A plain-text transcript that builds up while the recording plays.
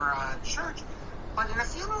church. But in a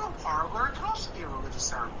funeral parlor, it can also be a religious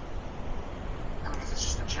ceremony. I mean, if it's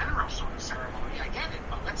just a general sort of ceremony, I get it.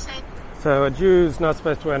 But let's say... So a Jew's not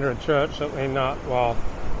supposed to enter a church, certainly not while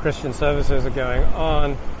Christian services are going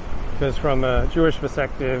on, because from a Jewish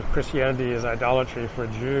perspective, Christianity is idolatry for a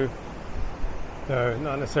Jew, though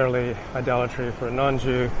not necessarily idolatry for a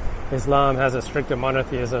non-Jew. Islam has a stricter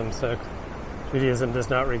monotheism, so Judaism does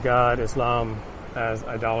not regard Islam as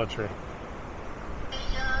idolatry.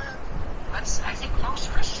 I think most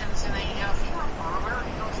Christians in a funeral parlor,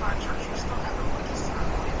 it's not a church, you still have a religious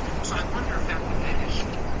ceremony. So I wonder if that would vanish.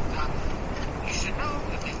 You should know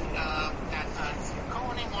that if you're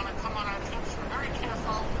going and want to come on our trips, we're very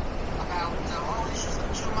careful about all issues of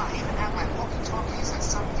Juma. I even have my walkie-talkies, as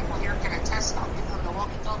some people here can attest. I'll give them the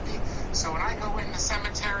walkie-talkie. So when I go in the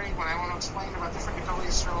cemetery, when I want to explain about different Gedolei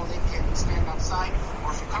Yisrael, they can stand outside.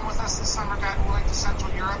 Or if you come with us this summer, God willing, to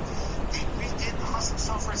Central Europe, they redid the Chassan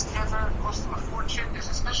Sofer's kever. It cost them a fortune. There's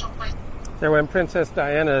a special place. So when Princess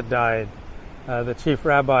Diana died, the chief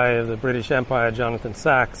rabbi of the British Empire, Jonathan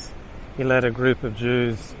Sacks, he led a group of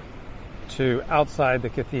Jews to outside the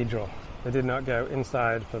cathedral. They did not go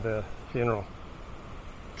inside for the funeral.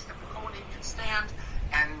 The Kohanim can stand,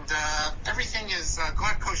 and everything is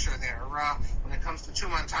God kosher there when it comes to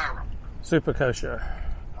Tumah and Tahara. Super kosher.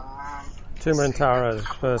 Tumah and Tahara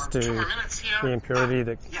refers to the impurity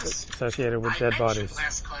that's associated with dead bodies.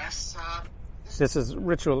 Last class, This is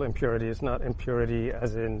ritual impurity. It's not impurity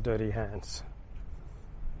as in dirty hands.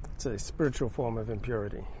 It's a spiritual form of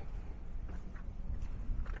impurity.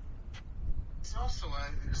 It's also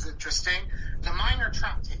is interesting. The minor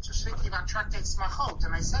tractates. I was thinking about Tractate Smachot,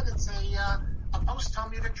 and I said it's a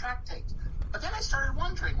post-Talmudic tractate. But then I started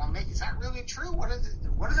wondering, well, maybe, is that really true? What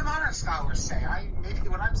do the modern scholars say? Maybe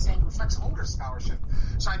what I'm saying reflects older scholarship.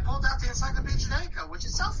 So I pulled out the Encyclopedia Judaica, which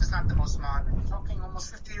itself is not the most modern. We're talking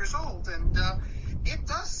almost 50 years old. And it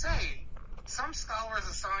does say some scholars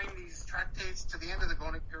assign these tractates to the end of the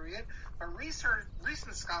Gaonic period, but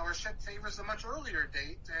recent scholarship favors a much earlier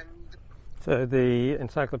date. And so the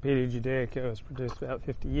Encyclopedia Judaica was produced about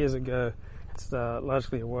 50 years ago. It's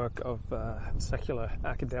largely a work of secular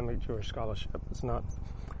academic Jewish scholarship. It's not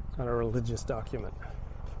a religious document.